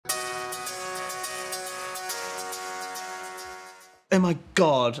Oh my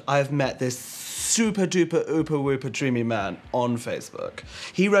God, I have met this super duper ooper whooper dreamy man on Facebook.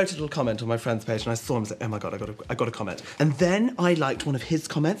 He wrote a little comment on my friend's page and I saw him and said, oh my God, I got a comment. And then I liked one of his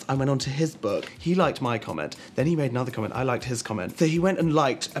comments. I went onto his book. He liked my comment. Then he made another comment. I liked his comment. So he went and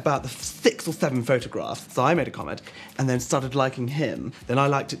liked about the 6 or 7 photographs. So I made a comment and then started liking him. Then I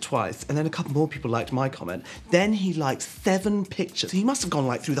liked it twice. And then a couple more people liked my comment. Then he liked 7 pictures. So he must have gone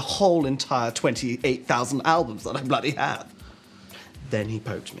like through the whole entire 28,000 albums that I bloody have. Then he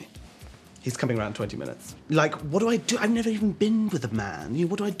poked me. He's coming around 20 minutes. Like, what do I do? I've never even been with a man. You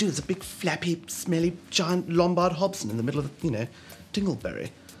know, what do I do? There's a big, flappy, smelly, giant Lombard Hobson in the middle of, you know, Dingleberry.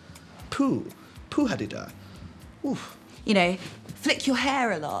 Pooh. Pooh had he die. Oof. You know, flick your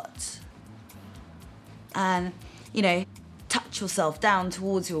hair a lot. And, you know, touch yourself down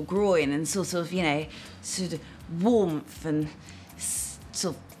towards your groin and sort of, you know, sort of warmth and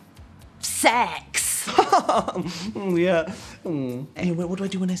sort of sex. Yeah. Anyway, what do I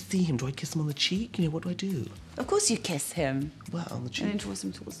do when I see him? Do I kiss him on the cheek? You know, what do I do? Of course you kiss him. Well, on the cheek. And then towards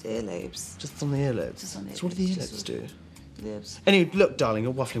him towards the earlobes. Just on the earlobes? Just on the earlobes. So what do the earlobes do? Lips. Anyway, look, darling,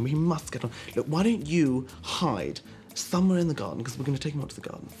 you're waffling. We must get on. Look, why don't you hide somewhere in the garden, because we're going to take him out to the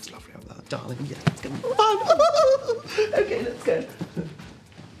garden. It's lovely out there. Darling, yeah, let's get fun. Okay, let's go.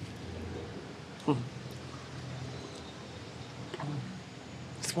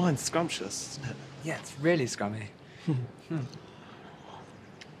 This wine's scrumptious, isn't it? Yeah, it's really scrummy.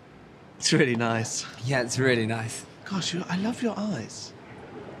 It's really nice. Yeah, it's really nice. Gosh, I love your eyes.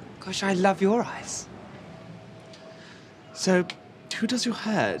 Gosh, I love your eyes. So, who does your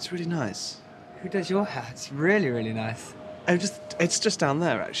hair? It's really nice. Who does your hair? It's really, really nice. Oh, it's just down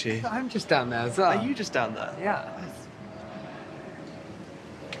there, actually. I'm just down there as well. Are you just down there? Yeah.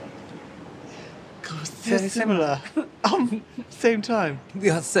 God, so similar. Same time. We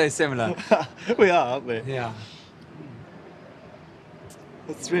are so similar. We are, aren't we? Yeah.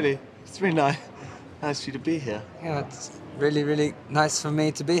 It's really nice for you to be here. Yeah, it's really, really nice for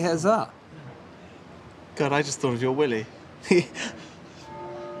me to be here as well. God, I just thought of your Willy.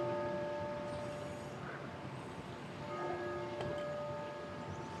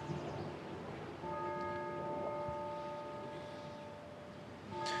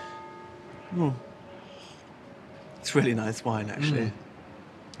 It's really nice wine, actually.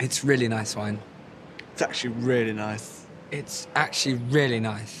 It's really nice wine. It's actually really nice. It's actually really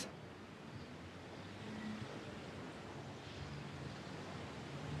nice.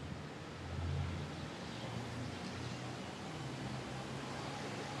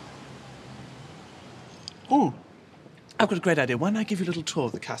 Oh, I've got a great idea. Why don't I give you a little tour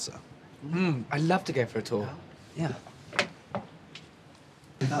of the casa? I'd love to go for a tour. Yeah.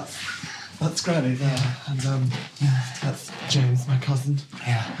 That's Granny there, and that's James, my cousin.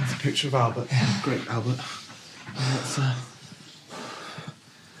 Yeah. There's a picture of Albert. Yeah. Great Albert. And that's an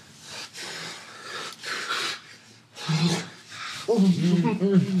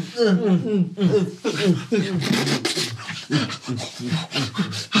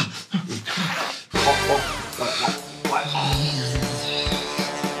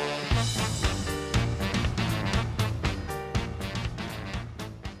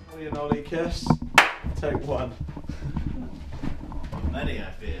OLLY kiss. Take 1. Many,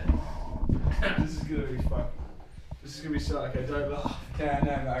 I fear. This is gonna be fun. This is gonna be so. Okay, don't laugh. Okay, I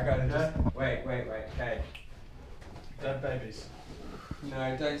know, but I gotta just... Wait, okay. Dead babies.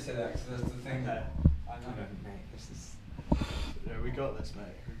 No, don't say that, because that's the thing that... I know, mate, this is... Yeah, we got this,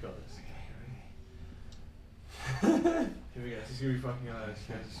 mate. We got this. Here we go. This is gonna be fucking hilarious.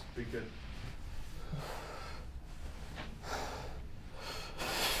 Okay, just be good.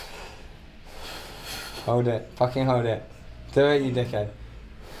 Hold it. Fucking hold it. Do it, you dickhead.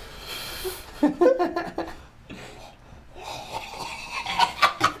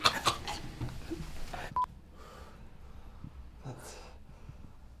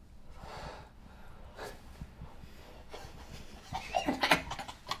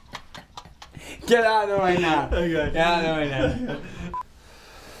 Get out of the way now. Okay. Get out of the way now.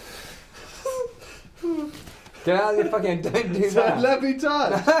 Get out of the fucking... Don't do that. Let me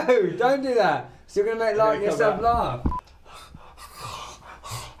touch. No, don't do that. So you're gonna make Okay, yourself laugh.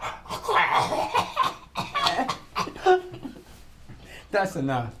 That's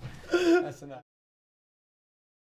enough. That's enough.